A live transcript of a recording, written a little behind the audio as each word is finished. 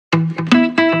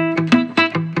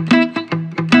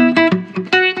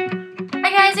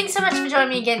join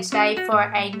me again today for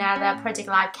another Project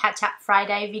Live Catch Up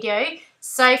Friday video.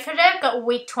 So for today I've got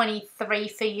week 23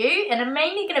 for you, and I'm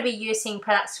mainly going to be using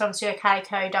products from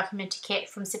Calico Documentary Kit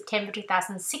from September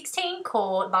 2016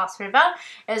 called Last River,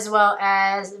 as well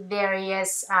as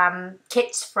various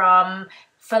kits from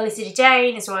Felicity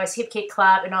Jane, as well as Hip Kit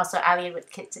Club, and also Elliot's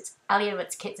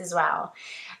kits as well.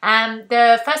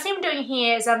 The first thing I'm doing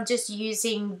here is I'm just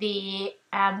using the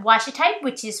washi tape,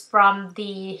 which is from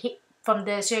the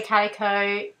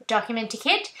Calico Documentary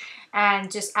Kit,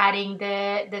 and just adding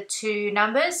the two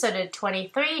numbers, so the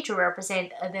 23 to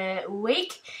represent the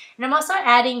week, and I'm also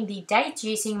adding the date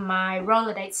using my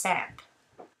roller date stamp.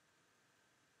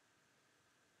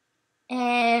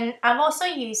 And I've also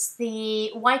used the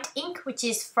white ink, which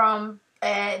is from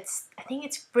I think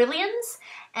it's Brilliance,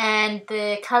 and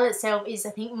the colour itself is, I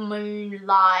think,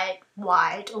 Moonlight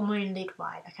White or Moonlit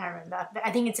White. I can't remember, but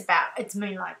I think it's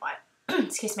Moonlight White.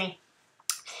 Excuse me.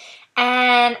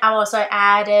 And I also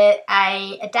added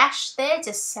a dash there,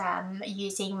 just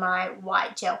using my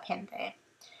white gel pen there.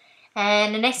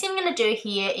 And the next thing I'm going to do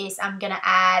here is I'm going to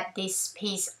add this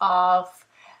piece of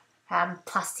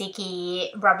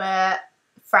plasticky rubber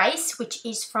phrase, which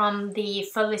is from the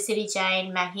Felicity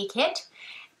Jane Maggie kit.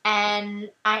 And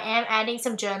I am adding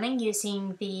some journaling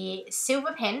using the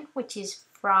silver pen, which is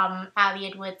from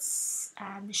Elliot's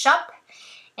shop.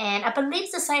 And I believe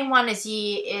it's the same one as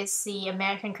the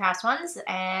American Crafts ones.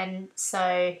 And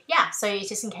so, yeah, so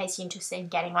just in case you're interested in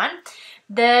getting one.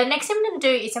 The next thing I'm going to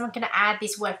do is I'm going to add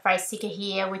this word phrase sticker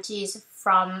here, which is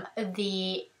from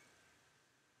the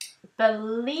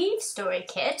Believe Story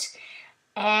kit.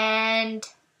 And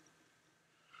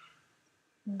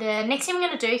the next thing I'm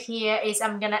going to do here is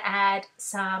I'm going to add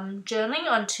some journaling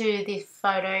onto this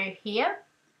photo here.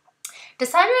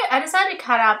 I decided to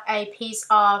cut up a piece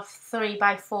of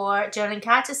 3x4 journaling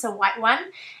card, just a white one,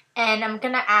 and I'm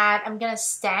gonna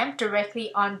stamp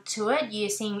directly onto it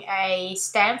using a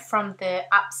stamp from the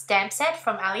Up stamp set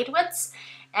from Elliot's,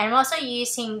 and I'm also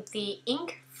using the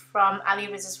ink from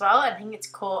Elliot's as well. I think it's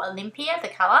called Olympia, the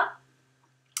color.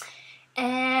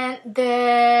 And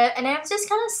I'm just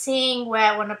kind of seeing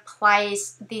where I want to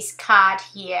place this card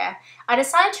here. I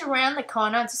decided to round the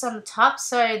corner just on the top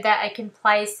so that I can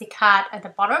place the card at the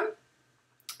bottom.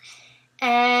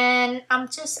 And I'm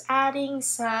just adding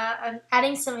some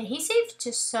adhesive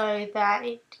just so that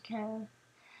I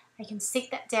can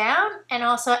stick that down, and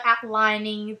also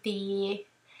outlining the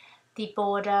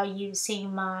border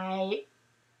using my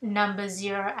number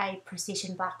 08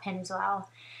 precision black pen as well.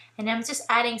 And I'm just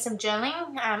adding some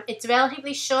journaling. It's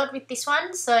relatively short with this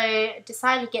one, so I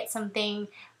decided to get something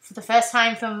for the first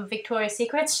time from Victoria's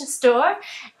Secret store,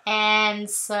 and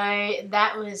so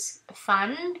that was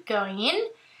fun going in.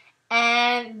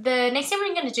 And the next thing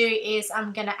I'm going to do is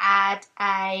I'm going to add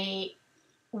a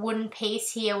wooden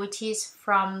piece here, which is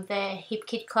from the Hip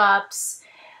Kit Club's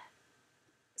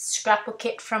Scrapbook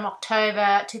kit from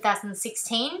October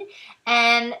 2016,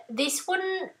 and this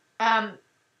wooden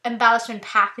embellishment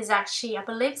pack is actually, I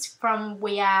believe it's from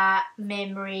We Are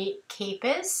Memory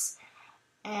Keepers.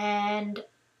 And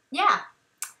yeah,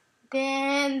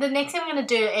 then the next thing I'm going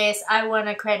to do is I want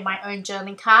to create my own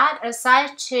journaling card. I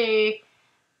decided to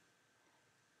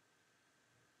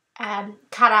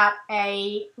cut up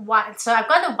a white, so I've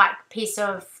got a white piece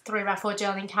of 3x4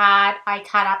 journaling card. I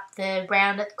cut up the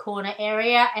rounded corner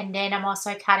area, and then I'm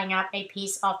also cutting up a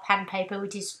piece of pattern paper,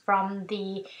 which is from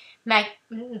the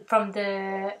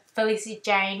Felicity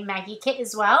Jane Maggie kit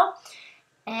as well.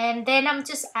 And then I'm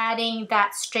just adding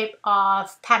that strip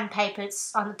of pattern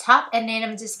papers on the top, and then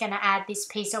I'm just going to add this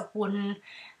piece of wooden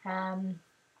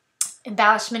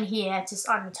embellishment here just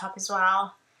on the top as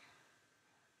well,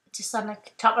 just on the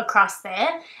top across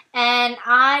there. And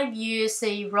I've used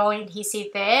the rolling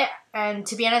adhesive there, and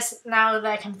to be honest, now that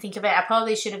I can think of it, I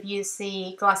probably should have used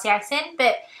the glossy accent,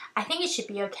 but I think it should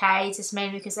be okay, just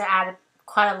mainly because I added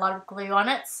quite a lot of glue on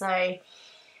it. So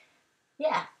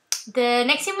yeah, the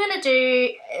next thing I'm going to do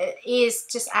is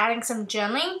just adding some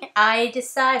journaling.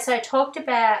 So I talked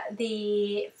about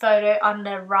the photo on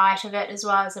the right of it as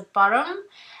well as the bottom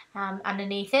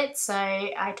underneath it. So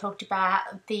I talked about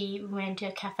we went to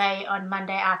a cafe on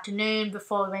Monday afternoon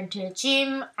before we went to the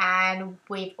gym, and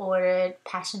we've ordered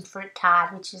passion fruit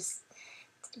tart, which is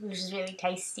really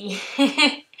tasty.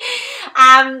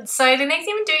 So the next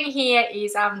thing I'm doing here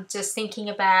is I'm just thinking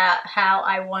about how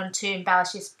I want to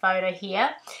embellish this photo here.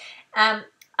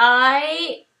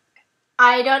 I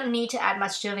don't need to add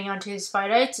much journaling onto this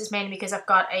photo. It's just mainly because I've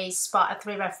got a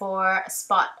 3x4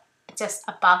 spot just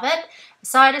above it.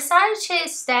 So I decided to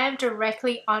stamp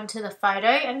directly onto the photo.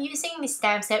 I'm using this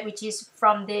stamp set, which is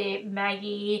from the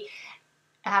Maggie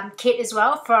kit as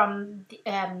well from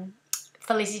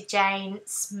Felicity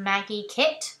Jane's Maggie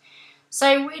kit.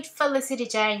 So with Felicity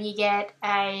Jane, you get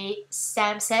a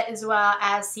stamp set as well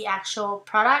as the actual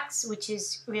products, which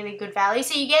is really good value.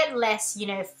 So you get less, you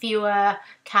know, fewer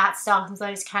cardstock and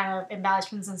those kind of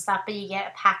embellishments and stuff, but you get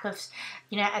a pack of,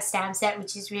 you know, a stamp set,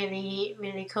 which is really,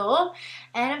 really cool.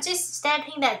 And I'm just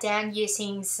stamping that down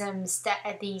using some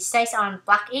the Stays On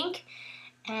black ink,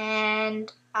 and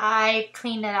I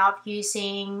clean it up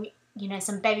using, you know,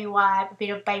 some baby wipe, a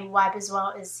bit of baby wipe as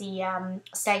well as the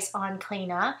Stays On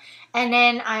cleaner. And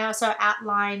then I also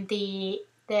outline the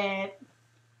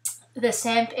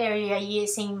stamp area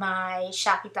using my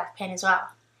Sharpie black pen as well.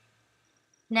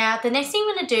 Now the next thing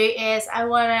I'm going to do is I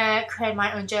want to create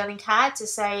my own journaling card, to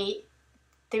say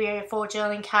 3 or 4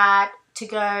 journaling card to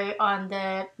go on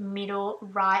the middle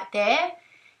right there.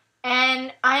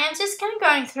 And I am just kind of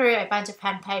going through a bunch of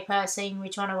pen paper, seeing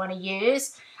which one I want to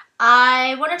use.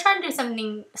 I want to try and do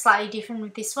something slightly different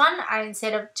with this one.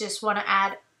 Instead of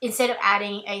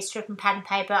adding a strip of pattern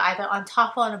paper either on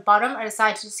top or on the bottom, I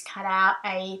decided to just cut out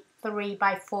a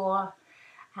 3x4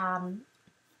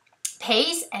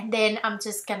 piece, and then I'm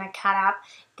just going to cut up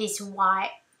this white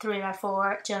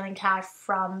 3x4 journaling card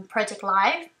from Project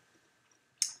Live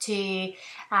to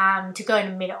go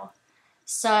in the middle.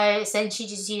 So essentially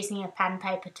just using a pattern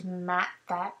paper to mat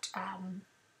that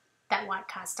white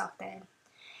cardstock there.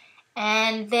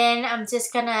 And then I'm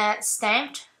just gonna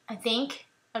stamp, I think,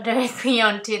 directly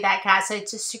onto that card, so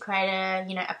just to create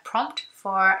a prompt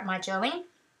for my journaling.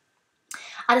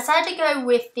 I decided to go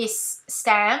with this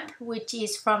stamp, which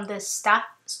is from the Stuff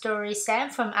Story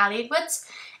stamp from Edwards.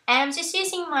 And I'm just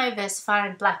using my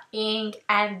VersaFine black ink,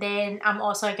 and then I'm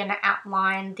also going to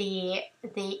outline the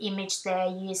image there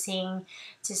using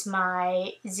just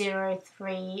my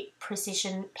 03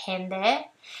 precision pen there.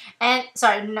 And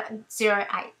sorry,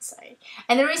 08, sorry.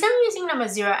 And the reason I'm using number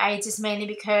 08 is mainly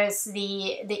because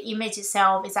the image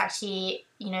itself is actually,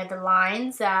 you know, the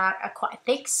lines are quite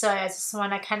thick, so I just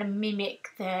want to kind of mimic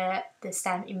the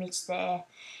stamp image there.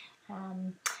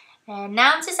 And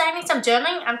now I'm just adding some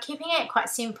journaling. I'm keeping it quite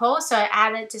simple, so I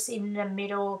add it just in the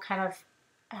middle, kind of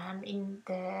in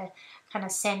the kind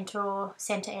of center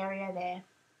area there.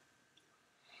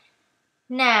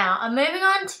 Now I'm moving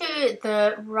on to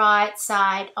the right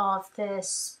side of the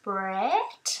spread,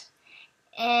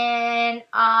 and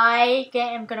I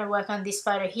am going to work on this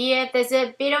photo here. There's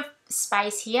a bit of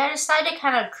space here. I decided to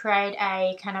kind of create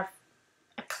a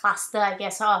cluster, I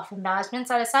guess, of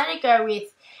embellishments. I decided to go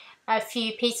with a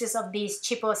few pieces of these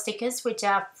chipboard stickers, which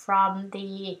are from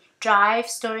the Drive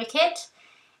story kit,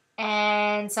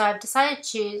 and so I decided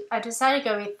to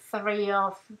go with 3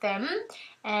 of them.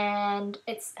 And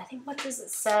it's, I think, what does it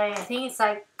say? I think it's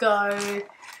like Go,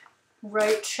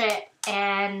 Road Trip,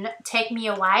 and Take Me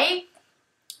Away.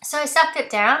 So I sucked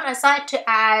it down. I decided to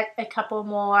add a couple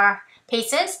more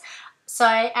pieces. So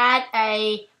I add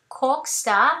a cork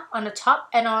star on the top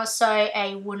and also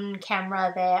a wooden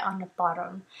camera there on the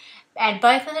bottom. And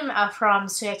both of them are from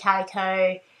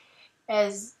Calico's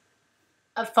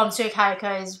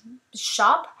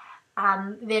shop.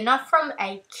 They're not from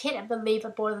a kit, I believe. I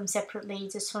bought them separately,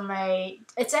 just from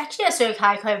it's actually a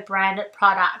Calico branded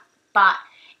product, but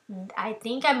I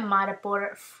think I might have bought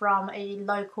it from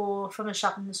a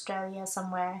shop in Australia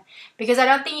somewhere, because I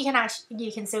don't think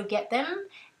you can still get them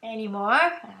anymore.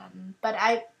 But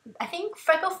I think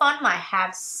Freckle Fun might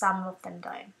have some of them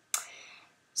though.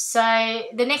 So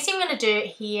the next thing I'm going to do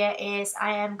here is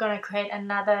I am going to create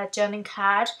another journaling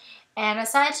card, and I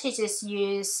decided to just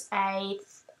use a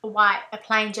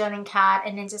plain journaling card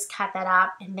and then just cut that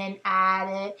up and then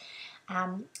adding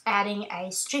a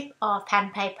strip of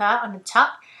pattern paper on the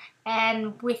top.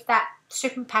 And with that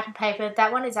strip of pattern paper,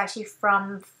 that one is actually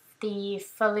from the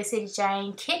Felicity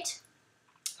Jane kit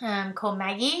called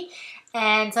Maggie.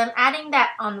 And so I'm adding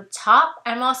that on the top.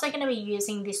 I'm also going to be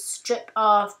using this strip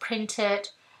of printed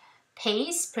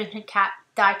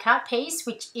die cut piece,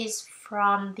 which is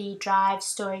from the Drive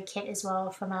story kit as well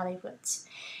from Edwards.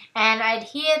 And I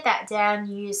adhered that down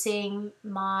using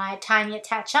my tiny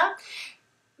attacher,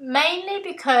 mainly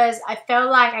because I felt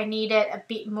like I needed a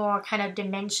bit more kind of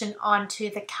dimension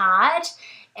onto the card,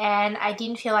 and I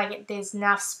didn't feel like there's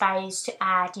enough space to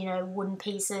add, you know, wooden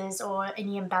pieces or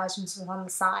any embellishments on the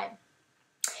side.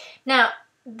 Now,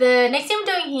 The next thing I'm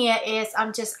doing here is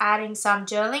I'm just adding some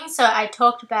journaling. So I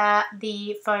talked about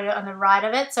the photo on the right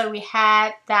of it. So we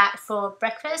had that for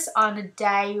breakfast on a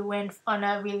day we went on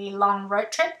a really long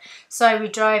road trip. So we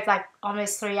drove like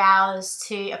almost 3 hours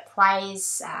to a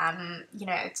place, you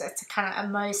know, it's a kind of a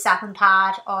most southern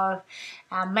part of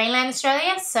mainland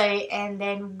Australia. So, and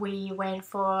then we went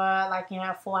for like, you know,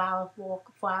 a 4 hour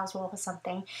walk, 4 hours walk or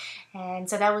something. And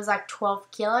so that was like 12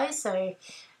 kilos. So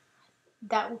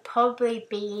that would probably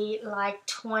be like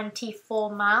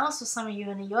 24 miles for some of you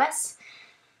in the US.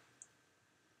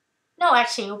 No,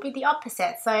 actually, it will be the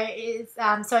opposite. So it's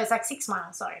like 6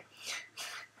 miles. Sorry,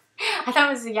 I thought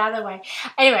it was the other way.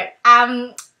 Anyway,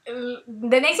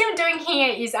 the next thing I'm doing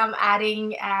here is I'm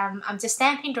adding. I'm just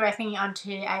stamping directly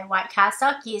onto a white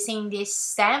cardstock using this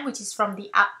stamp, which is from the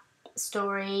Up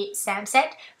Story stamp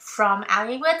set from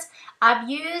Alliwoods. I've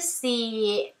used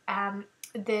the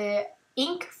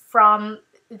ink from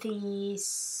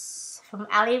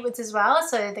Alliwoods as well,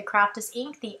 so the Crafters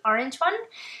ink, the orange one,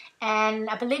 and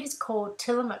I believe it's called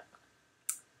Tillamook.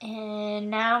 And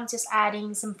now I'm just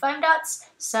adding some foam dots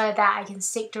so that I can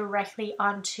stick directly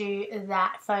onto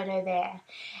that photo there.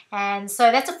 And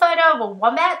so that's a photo of a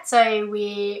wombat. So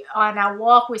we, on our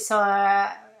walk, we saw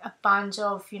a bunch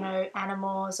of, you know,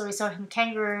 animals. So we saw some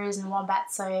kangaroos and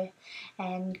wombats. So,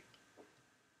 and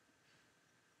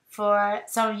for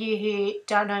some of you who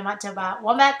don't know much about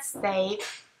wombats, they're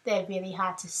really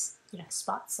hard to, you know,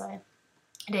 spot. So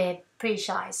they're pretty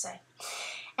shy. So,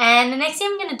 and the next thing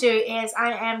I'm going to do is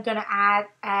I am going to add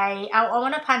I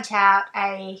want to punch out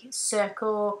a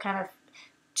circle kind of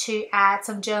to add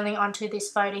some journaling onto this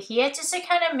photo here, just to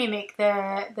kind of mimic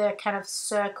the kind of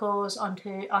circles on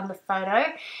the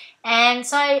photo. And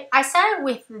so I started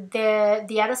with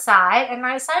the other side, and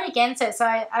I started against it. So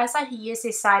I decided to use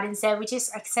this side instead, which is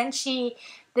essentially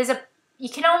you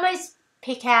can almost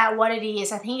pick out what it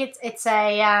is. I think it's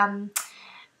an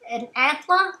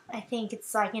antler. I think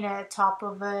it's like, you know, top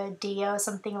of a deer or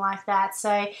something like that.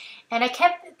 So, and I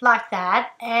kept it like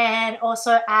that, and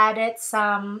also added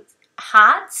some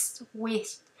hearts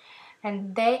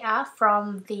and they are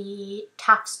from the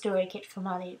Tough Story kit from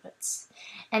Alliwoods.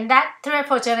 And that 3 or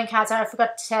 4 journaling cards, I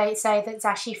forgot to say that it's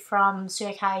actually from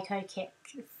Calico kit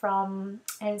and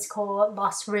it's called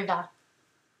Lost River.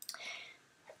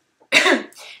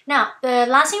 Now, the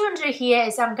last thing I'm going to do here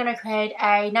is I'm going to create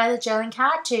another journaling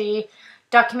card to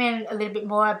document a little bit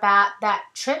more about that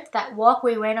trip, that walk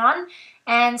we went on.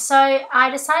 And so I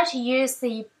decided to use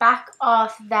the back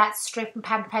of that strip and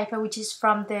pattern paper, which is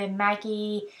from the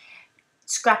Maggie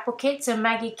Scrapbook kit, so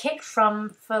Maggie kit from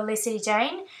Felicity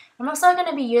Jane. I'm also going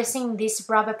to be using this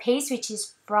rubber piece, which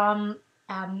is from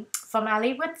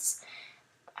Alliwoods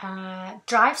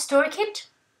Drive Story kit.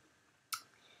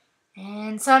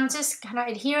 And so I'm just kind of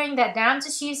adhering that down,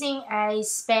 just using a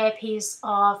spare piece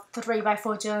of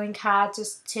 3x4 journaling card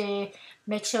just to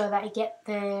make sure that I get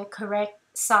the correct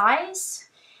size.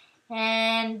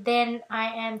 And then I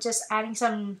am just adding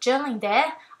some journaling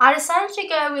there. I decided to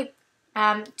go with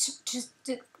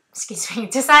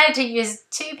decided to use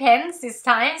 2 pens this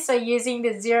time, so using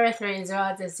the 03 as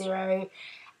well as the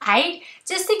 08,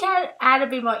 just to add a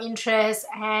bit more interest.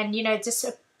 And, you know, just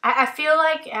I feel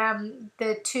like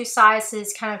the 2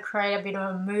 sizes kind of create a bit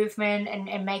of a movement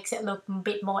and makes it look a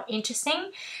bit more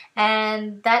interesting.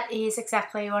 And that is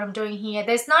exactly what I'm doing here.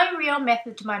 There's no real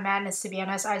method to my madness, to be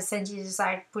honest. I essentially just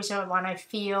like whichever one I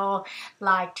feel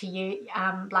like to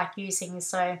using.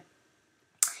 So,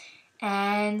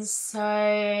 and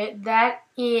so that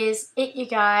is it, you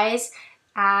guys.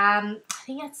 I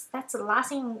think that's the last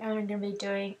thing I'm going to be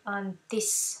doing on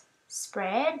this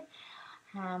spread.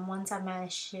 Once I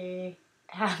manage to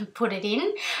put it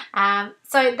in.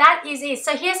 So that is it.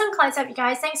 So here's some close up, you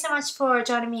guys. Thanks so much for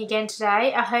joining me again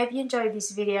today. I hope you enjoyed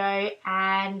this video,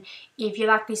 and if you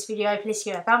like this video, please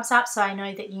give it a thumbs up so I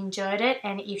know that you enjoyed it.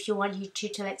 And if you want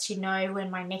YouTube to let you know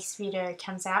when my next video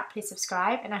comes out, please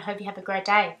subscribe, and I hope you have a great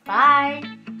day.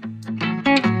 Bye!